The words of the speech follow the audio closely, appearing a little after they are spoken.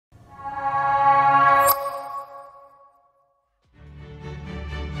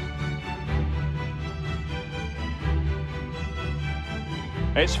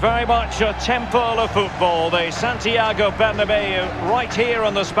It's very much a temple of football, the Santiago Bernabeu, right here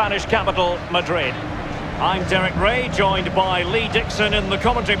in the Spanish capital, Madrid. I'm Derek Ray, joined by Lee Dixon in the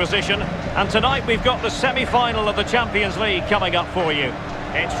commentary position, and tonight we've got the semi-final of the Champions League coming up for you.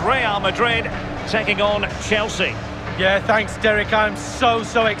 It's Real Madrid taking on Chelsea. Yeah, thanks Derek. I'm so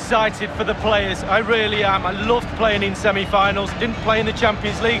excited for the players. I really am. I loved playing in semi-finals. Didn't play in the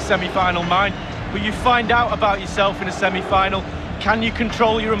Champions League semi-final, mind. But you find out about yourself in a semi-final. Can you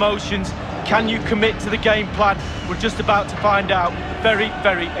control your emotions? Can you commit to the game plan? We're just about to find out. Very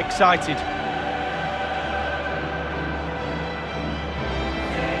excited.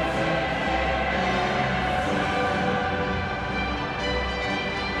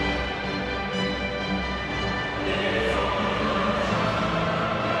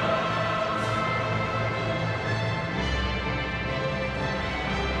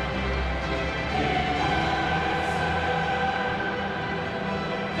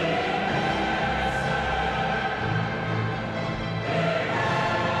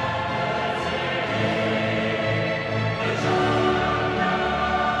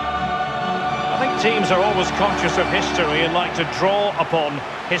 Teams are always conscious of history and like to draw upon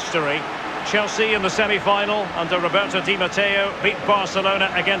history. Chelsea in the semi-final under Roberto Di Matteo beat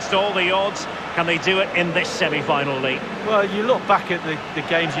Barcelona against all the odds. Can they do it in this semi-final, Lee? Well, you look back at the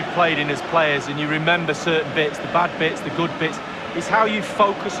games you've played in as players and you remember certain bits, the bad bits, the good bits. It's how you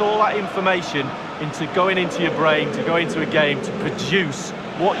focus all that information into going into your brain, to go into a game, to produce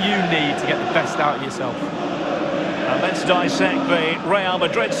what you need to get the best out of yourself. And let's dissect the Real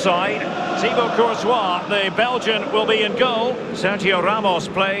Madrid side. Thibaut Courtois, the Belgian, will be in goal. Sergio Ramos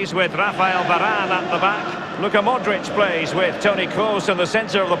plays with Rafael Varane at the back. Luka Modric plays with Toni Kroos in the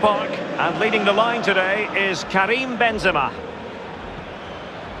centre of the park. And leading the line today is Karim Benzema.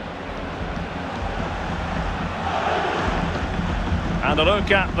 And a look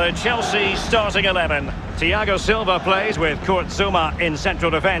at the Chelsea starting 11. Thiago Silva plays with Kurt Zouma in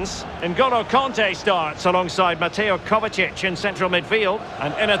central defence. N'Golo Kanté starts alongside Mateo Kovacic in central midfield.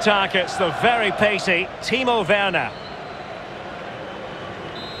 And in attack, it's the very pacey Timo Werner.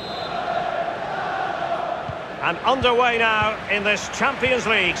 And underway now in this Champions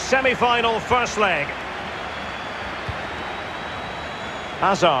League semi-final first leg.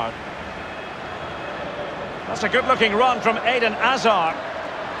 Hazard. That's a good-looking run from Eden Hazard.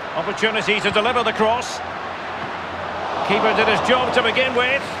 Opportunity to deliver the cross. Keeper did his job to begin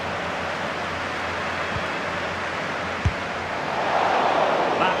with.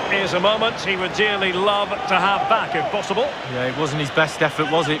 That is a moment he would dearly love to have back, if possible. Yeah, it wasn't his best effort,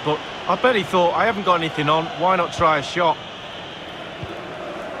 was it? But I bet he thought, I haven't got anything on, why not try a shot?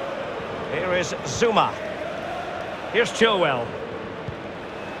 Here is Zouma. Here's Chilwell.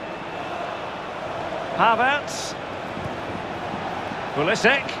 Havertz.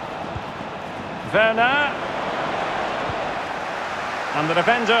 Pulisic. Werner. And the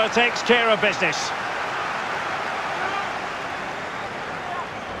defender takes care of business.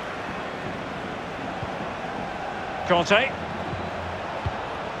 Kanté.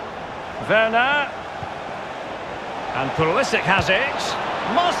 Werner. And Pulisic has it.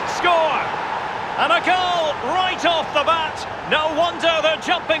 Must score. And a goal right off the bat. No wonder they're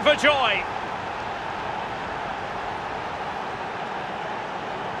jumping for joy.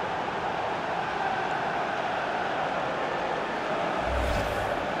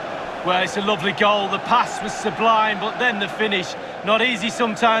 Well, it's a lovely goal. The pass was sublime, but then the finish. Not easy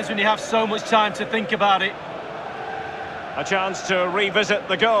sometimes when you have so much time to think about it. A chance to revisit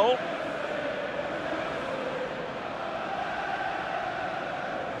the goal.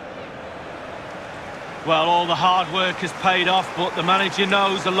 Well, all the hard work has paid off, but the manager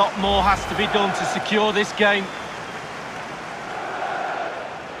knows a lot more has to be done to secure this game.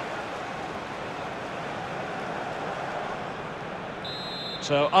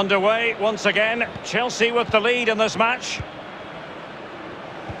 So underway once again, Chelsea with the lead in this match.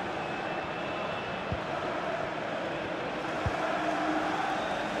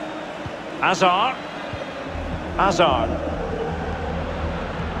 Hazard.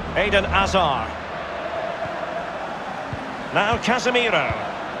 Eden Hazard. Now Casemiro.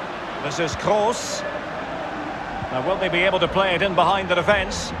 This is Kroos. Now will they be able to play it in behind the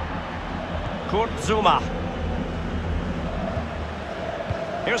defence? Kurt Zouma.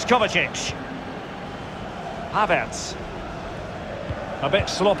 Here's Kovacic. Havertz. A bit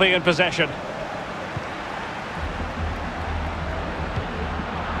sloppy in possession.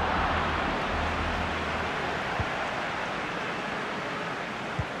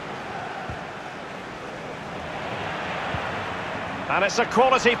 And it's a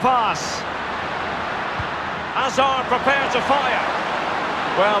quality pass. Hazard prepared to fire.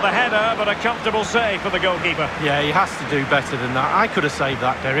 Well, the header, but a comfortable save for the goalkeeper. Yeah, he has to do better than that. I could have saved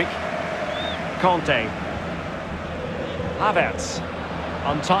that, Derek. Conte. Havertz.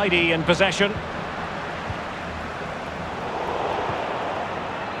 Untidy in possession.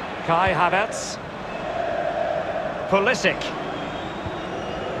 Kai Havertz. Pulisic.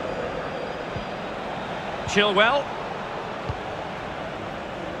 Chilwell.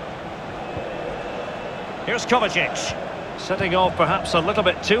 Here's Kovacic. Setting off perhaps a little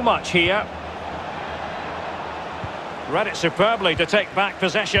bit too much here. Read it superbly to take back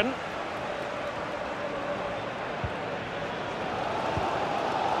possession.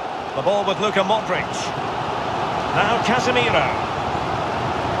 The ball with Luka Modric. Now Casemiro.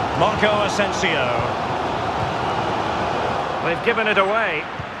 Marco Asensio. They've given it away.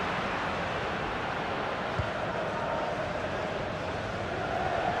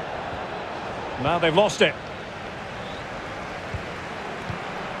 Now they've lost it.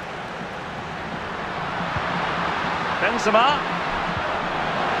 Benzema.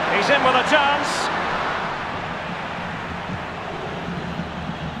 He's in with a chance.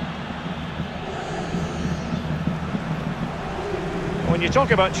 When you talk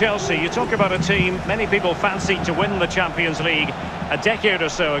about Chelsea, you talk about a team many people fancied to win the Champions League a decade or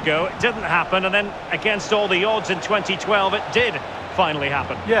so ago. It didn't happen, and then against all the odds in 2012, it did finally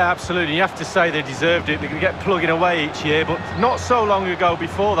happen. Yeah, absolutely. You have to say they deserved it. They could get plugging away each year, but not so long ago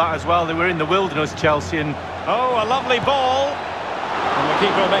before that as well. They were in the wilderness, Chelsea, and... Oh, a lovely ball. And the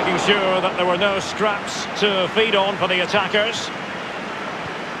keeper making sure that there were no scraps to feed on for the attackers.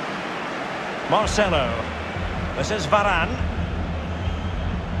 Marcelo. This is Varane.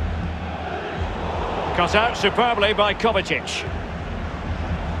 Cut out superbly by Kovacic.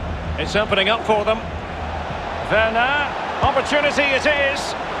 It's opening up for them. Werner. Opportunity it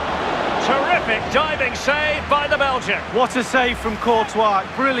is. Terrific diving save by the Belgian. What a save from Courtois.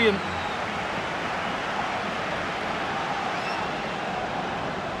 Brilliant.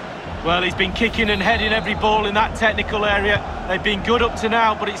 Well, he's been kicking and heading every ball in that technical area. They've been good up to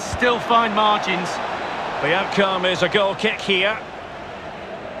now, but it's still fine margins. The outcome is a goal kick here.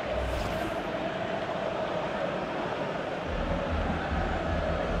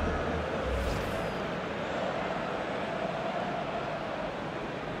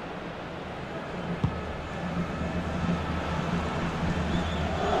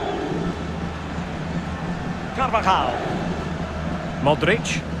 Carvajal.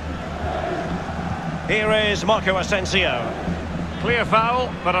 Modric. Here is Marco Asensio. Clear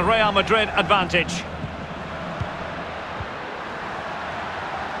foul, but a Real Madrid advantage.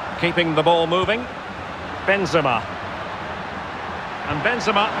 Keeping the ball moving. Benzema. And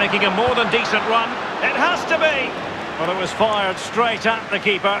Benzema making a more than decent run. It has to be! Well, it was fired straight at the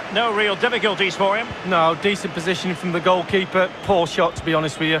keeper. No real difficulties for him. No, decent positioning from the goalkeeper. Poor shot, to be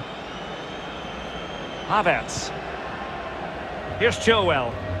honest with you. Havertz. Here's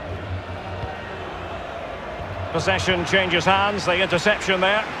Chilwell. Possession changes hands, the interception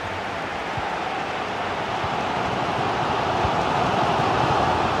there.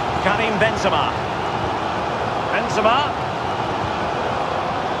 Karim Benzema. Benzema.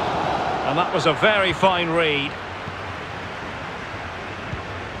 And that was a very fine read.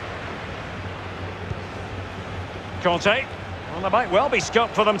 Conte. Well, there might well be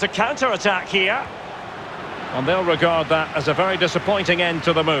scope for them to counter-attack here. And they'll regard that as a very disappointing end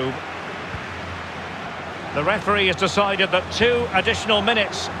to the move. The referee has decided that 2 additional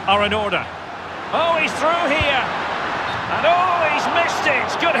minutes are in order. Oh, he's through here. And oh, he's missed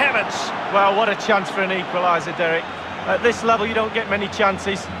it. Good heavens. Well, what a chance for an equaliser, Derek. At this level, you don't get many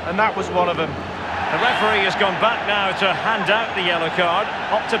chances, and that was one of them. The referee has gone back now to hand out the yellow card.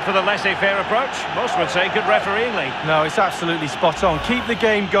 Opted for the laissez-faire approach. Most would say good refereeing, Lee. No, it's absolutely spot on. Keep the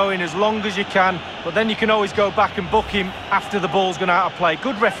game going as long as you can, but then you can always go back and book him after the ball's gone out of play.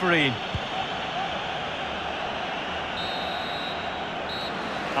 Good refereeing.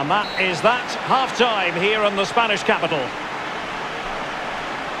 And that is that. Half-time here in the Spanish capital.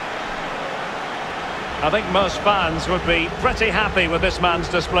 I think most fans would be pretty happy with this man's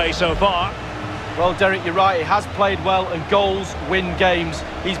display so far. Well, Derek, you're right. He has played well, and goals win games.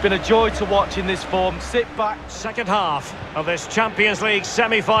 He's been a joy to watch in this form. Sit back. Second half of this Champions League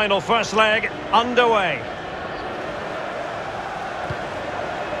semi-final first leg underway.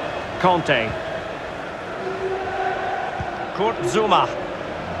 Conte. Kurt Zuma.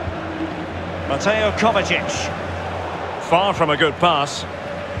 Mateo Kovacic. Far from a good pass.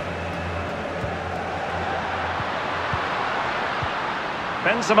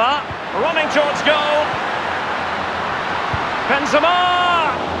 Benzema running towards goal.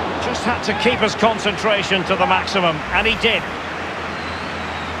 Benzema just had to keep his concentration to the maximum, and he did.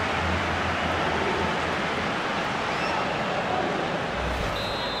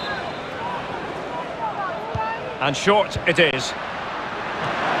 And short it is.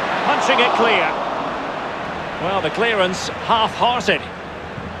 Punching it clear. Well, the clearance half-hearted.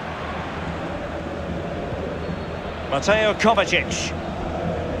 Mateo Kovacic.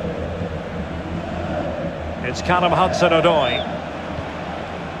 It's Callum Hudson-Odoi.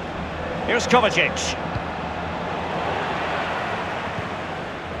 Here's Kovacic.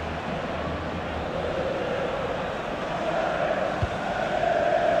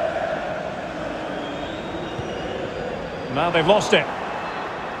 Now they've lost it.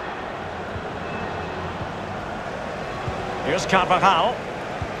 Here's Carvajal.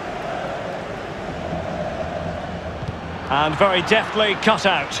 And very deftly cut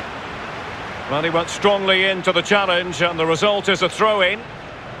out. Well, he went strongly into the challenge, and the result is a throw-in.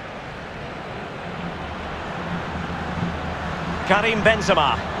 Karim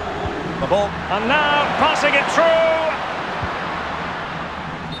Benzema. The ball. And now passing it through.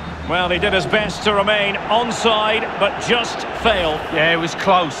 Well, he did his best to remain onside, but just failed. Yeah, it was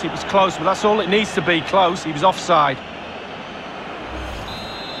close, but that's all it needs to be, close. He was offside.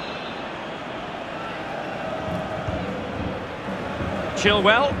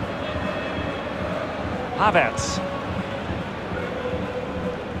 Chilwell. Havertz.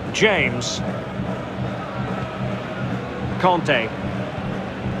 James. Conte.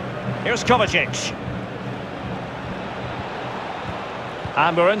 Here's Kovacic.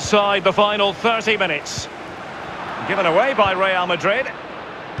 And we're inside the final 30 minutes. Given away by Real Madrid.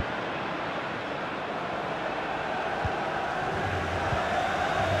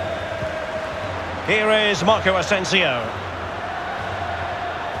 Here is Marco Asensio.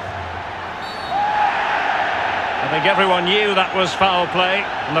 I think everyone knew that was foul play,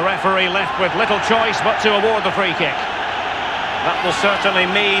 and the referee left with little choice but to award the free kick. That will certainly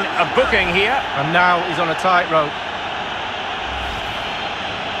mean a booking here. And now he's on a tightrope.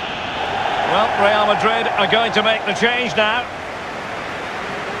 Well, Real Madrid are going to make the change now.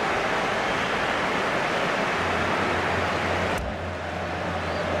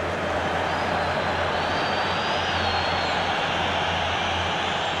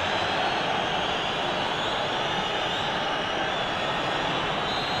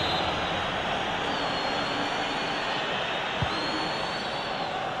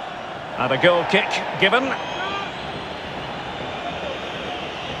 And a goal kick given.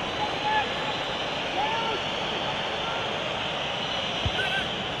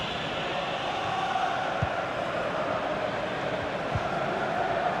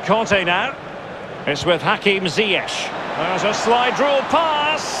 Conte now. It's with Hakim Ziyech. There's a slide rule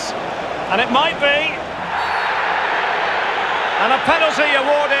pass. And it might be. And a penalty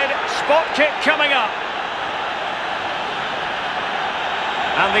awarded. Spot kick coming up.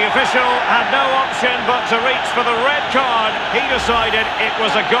 And the official had no option but to reach for the red card. He decided it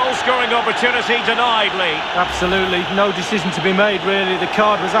was a goal-scoring opportunity denied, Lee. Absolutely. No decision to be made, really. The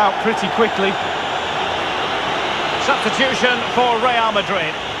card was out pretty quickly. Substitution for Real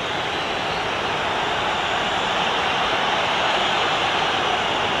Madrid.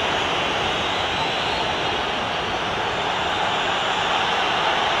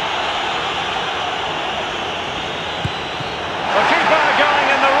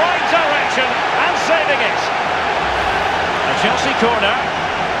 And saving it. A Chelsea corner.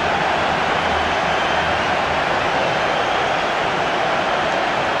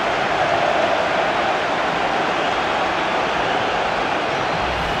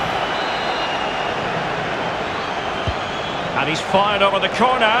 And he's fired over the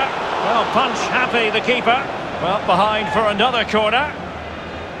corner. Well, punch happy, the keeper. Well, behind for another corner.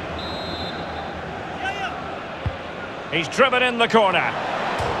 He's driven in the corner.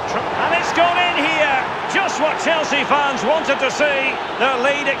 And it's gone in here. Just what Chelsea fans wanted to see. Their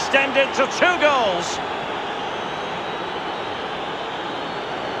lead extended to 2 goals.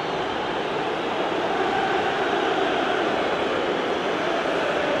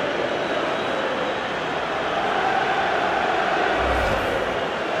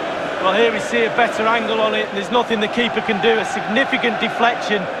 Well, here we see a better angle on it. There's nothing the keeper can do. A significant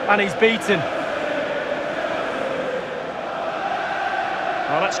deflection, and he's beaten.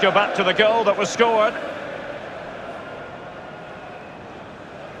 Well, let's go back to the goal that was scored.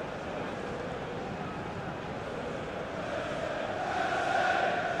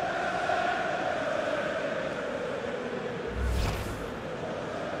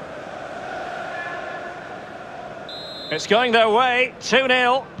 It's going their way,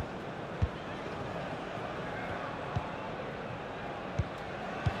 2-0.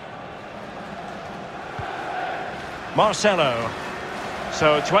 Marcelo.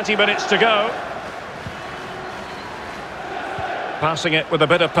 So 20 minutes to go. Passing it with a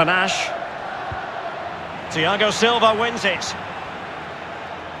bit of panache. Thiago Silva wins it.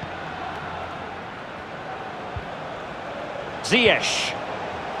 Ziyech.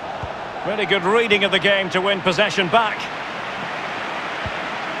 Really good reading of the game to win possession back.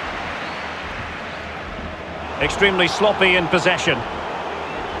 Extremely sloppy in possession.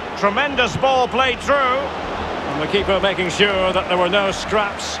 Tremendous ball played through. And the keeper making sure that there were no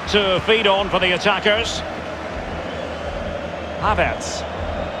scraps to feed on for the attackers. Havertz.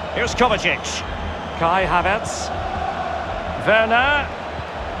 Here's Kovacic. Kai Havertz. Werner.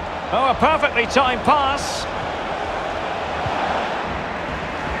 Oh, a perfectly timed pass.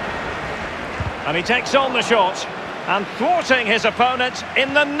 And he takes on the shot. And thwarting his opponent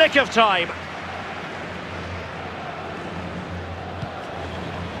in the nick of time.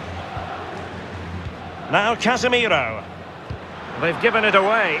 Now Casemiro. They've given it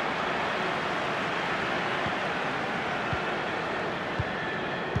away.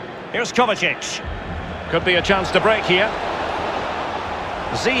 Here's Kovacic. Could be a chance to break here.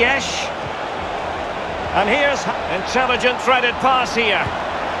 Ziyech. And here's intelligent threaded pass here.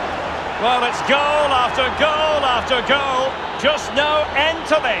 Well, it's goal after goal after goal. Just no end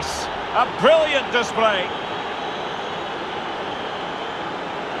to this. A brilliant display.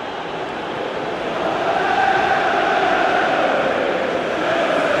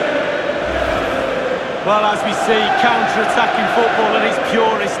 Well, as we see, counter-attacking football at its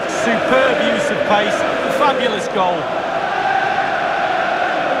purest, superb use of pace, a fabulous goal.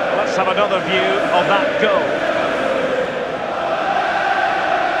 Let's have another view of that goal.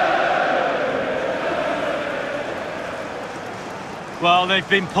 Well, they've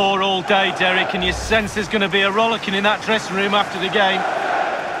been poor all day, Derek, and you sense there's going to be a rollicking in that dressing room after the game.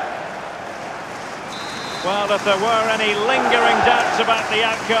 Well, if there were any lingering doubts about the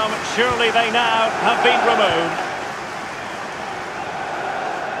outcome, surely they now have been removed.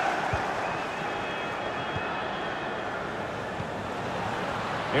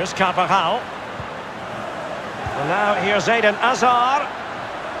 Here's Carvajal. And now here's Eden Hazard.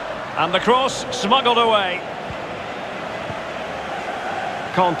 And the cross smuggled away.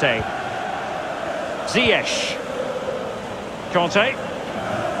 Conte. Ziyech. Conte.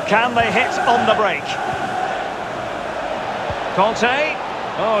 Can they hit on the break? Conte.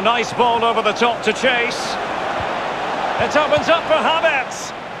 Oh, nice ball over the top to chase. It opens up for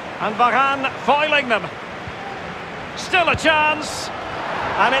Havertz. And Varane foiling them. Still a chance.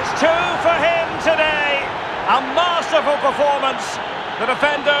 And it's 2 for him today. A masterful performance. The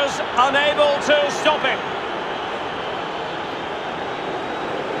defenders unable to stop him.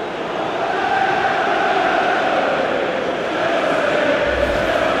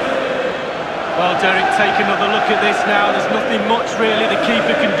 Well, Derek, take another look at this now. There's nothing much, really, the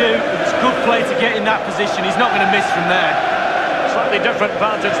keeper can do. It's good play to get in that position. He's not going to miss from there. Slightly different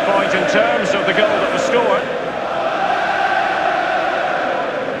vantage point in terms of the goal that was scored.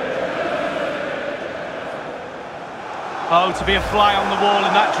 Oh, to be a fly on the wall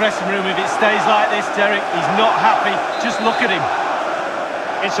in that dressing room if it stays like this, Derek. He's not happy. Just look at him.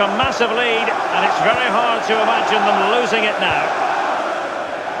 It's a massive lead, and it's very hard to imagine them losing it now.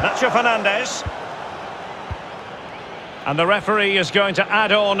 Nacho Fernandez. And the referee is going to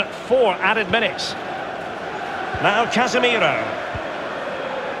add on 4 added minutes. Now Casemiro.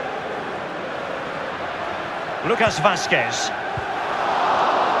 Lucas Vazquez.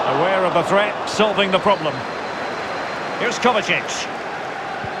 Aware of the threat, solving the problem. Here's Kovacic.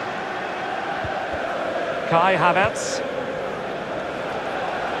 Kai Havertz.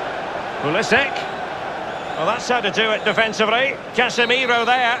 Pulisic. Well, that's how to do it defensively. Casemiro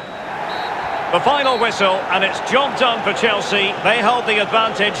there. The final whistle, and it's job done for Chelsea. They hold the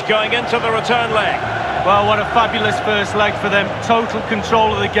advantage going into the return leg. Well, what a fabulous first leg for them. Total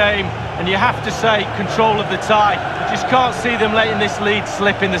control of the game, and you have to say, control of the tie. You just can't see them letting this lead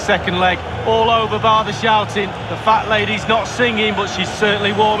slip in the second leg. All over bar the shouting. The fat lady's not singing, but she's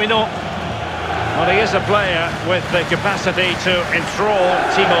certainly warming up. Well, he is a player with the capacity to enthrall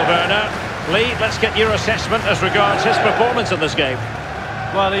Timo Werner. Lee, let's get your assessment as regards his performance in this game.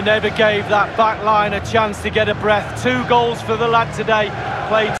 Well, he never gave that back line a chance to get a breath. 2 goals for the lad today.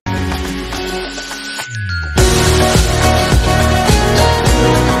 Played